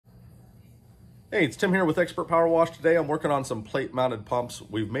Hey, it's Tim here with Expert Power Wash. Today I'm working on some plate mounted pumps.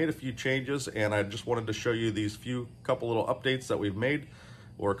 We've made a few changes and I just wanted to show you these couple little updates that we've made.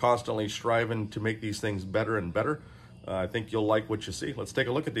 We're constantly striving to make these things better and better. I think you'll like what you see. Let's take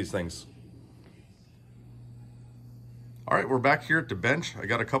a look at these things. All right, we're back here at the bench. I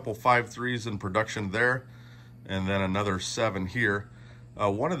got a couple 5.3s in production there and then another 7 here.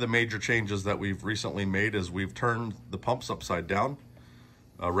 One of the major changes that we've recently made is we've turned the pumps upside down.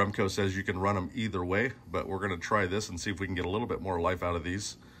 Remco says you can run them either way, but we're gonna try this and see if we can get a little bit more life out of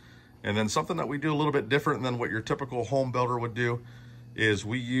these. And then something that we do a little bit different than what your typical home builder would do is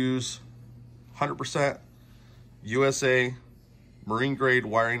we use 100% USA marine grade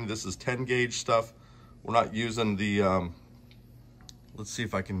wiring. This is 10 gauge stuff. We're not using the, let's see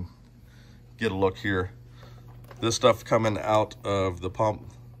if I can get a look here. This stuff coming out of the pump,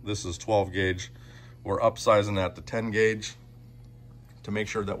 this is 12 gauge. We're upsizing that to 10 gauge. To make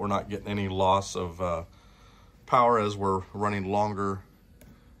sure that we're not getting any loss of power as we're running longer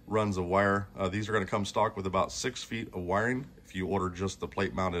runs of wire. These are going to come stock with about 6 feet of wiring. If you order just the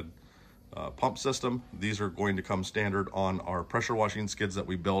plate mounted pump system, these are going to come standard on our pressure washing skids that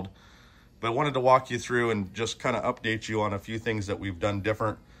we build. But I wanted to walk you through and just kind of update you on a few things that we've done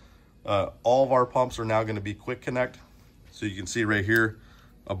different. All of our pumps are now going to be quick connect. So you can see right here,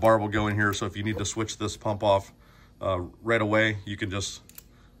 a bar will go in here. So if you need to switch this pump off right away, you can just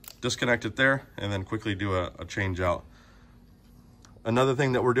disconnect it there and then quickly do a change out. Another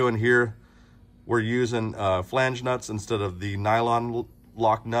thing that we're doing here, we're using flange nuts instead of the nylon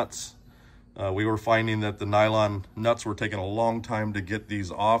lock nuts. We were finding that the nylon nuts were taking a long time to get these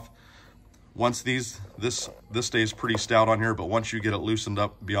off. Once this stays pretty stout on here, but once you get it loosened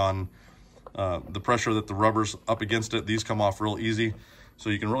up beyond the pressure that the rubber's up against it, these come off real easy. So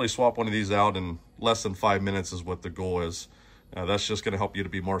you can really swap one of these out in less than 5 minutes is what the goal is. That's just going to help you to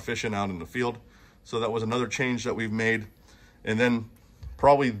be more efficient out in the field. So that was another change that we've made. And then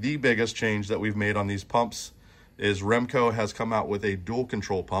probably the biggest change that we've made on these pumps is Remco has come out with a dual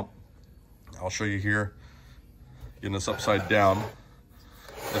control pump. I'll show you here, getting this upside down,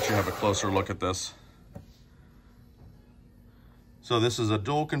 let you have a closer look at this. So this is a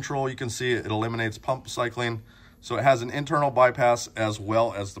dual control. You can see it eliminates pump cycling. So it has an internal bypass as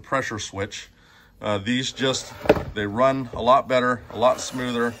well as the pressure switch. These they run a lot better, a lot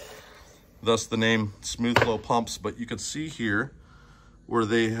smoother, thus the name Smooth Flow Pumps. But you can see here where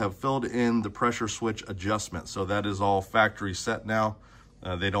they have filled in the pressure switch adjustment. So that is all factory set now.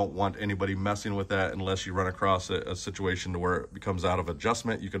 They don't want anybody messing with that unless you run across a situation to where it becomes out of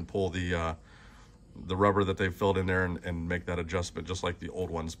adjustment. You can pull the rubber that they've filled in there and make that adjustment just like the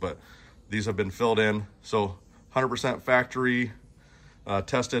old ones. But these have been filled in. So 100% factory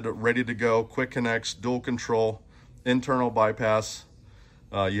tested, ready to go, quick connects, dual control, internal bypass.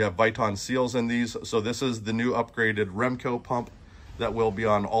 You have Viton seals in these. So this is the new upgraded Remco pump that will be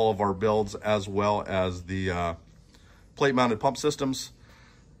on all of our builds as well as the plate mounted pump systems.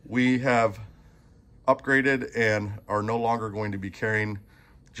 We have upgraded and are no longer going to be carrying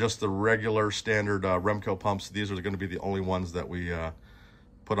just the regular standard Remco pumps. These are going to be the only ones that we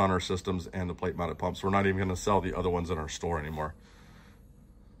put on our systems and the plate mounted pumps. We're not even going to sell the other ones in our store anymore.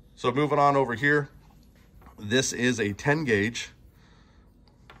 So moving on over here, this is a 10 gauge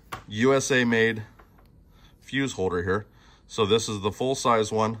USA made fuse holder here. So this is the full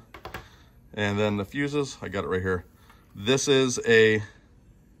size one. And then the fuses, I got it right here. This is a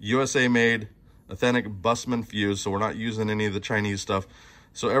USA made authentic Bussmann fuse. So we're not using any of the Chinese stuff.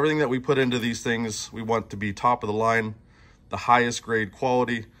 So everything that we put into these things, we want to be top of the line, the highest grade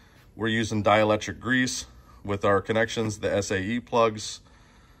quality. We're using dielectric grease with our connections, the SAE plugs.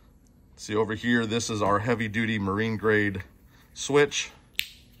 See over here, this is our heavy duty marine grade switch.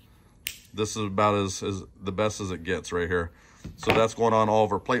 This is about as the best as it gets right here. So that's going on all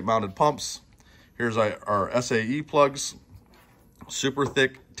of our plate mounted pumps. Here's our SAE plugs, super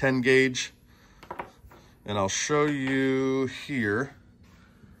thick 10 gauge. And I'll show you here.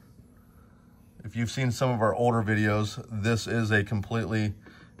 If you've seen some of our older videos, this is a completely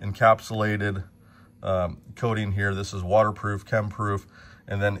encapsulated coating here. This is waterproof, chem-proof.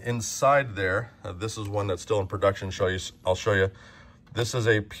 And then inside there, this is one that's still in production. I'll show you. This is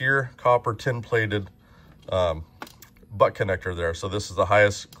a pure copper tin-plated butt connector there. So this is the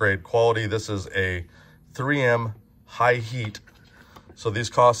highest grade quality. This is a 3M high heat. So these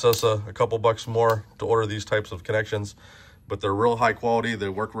cost us a couple bucks more to order these types of connections, but they're real high quality. They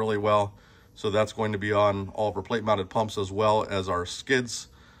work really well. So that's going to be on all of our plate mounted pumps as well as our skids.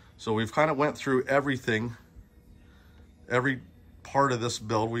 So we've kind of went through everything, every part of this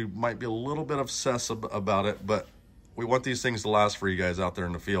build. We might be a little bit obsessive about it, but we want these things to last for you guys out there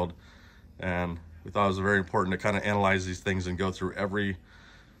in the field. And we thought it was very important to kind of analyze these things and go through every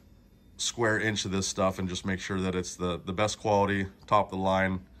square inch of this stuff and just make sure that it's the best quality, top of the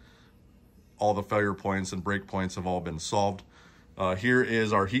line. All the failure points and break points have all been solved. Here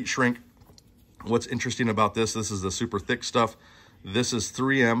is our heat shrink. What's interesting about this is the super thick stuff. This is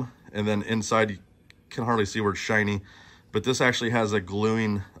 3M, and then inside you can hardly see where it's shiny, but this actually has a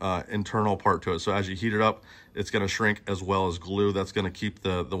gluing internal part to it. So as you heat it up, it's gonna shrink as well as glue. That's gonna keep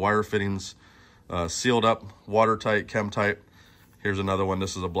the wire fittings sealed up, watertight, chem-tight. Here's another one.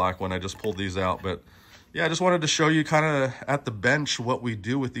 This is a black one. I just pulled these out, but yeah, I just wanted to show you kind of at the bench what we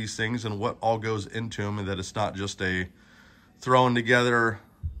do with these things and what all goes into them, and that it's not just a thrown together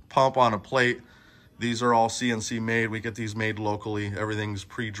pump on a plate. These are all CNC made. We get these made locally. Everything's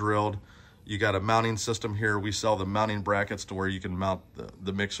pre-drilled. You got a mounting system here. We sell the mounting brackets to where you can mount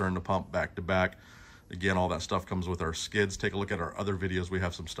the mixer and the pump back to back. Again, all that stuff comes with our skids. Take a look at our other videos. We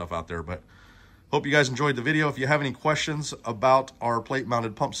have some stuff out there, but hope you guys enjoyed the video. If you have any questions about our plate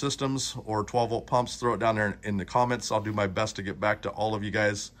mounted pump systems or 12-volt pumps, throw it down there in the comments. I'll do my best to get back to all of you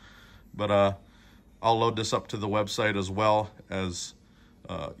guys. But I'll load this up to the website as well as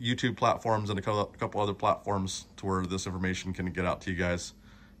YouTube platforms and a couple other platforms to where this information can get out to you guys.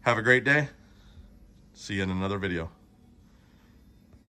 Have a great day. See you in another video.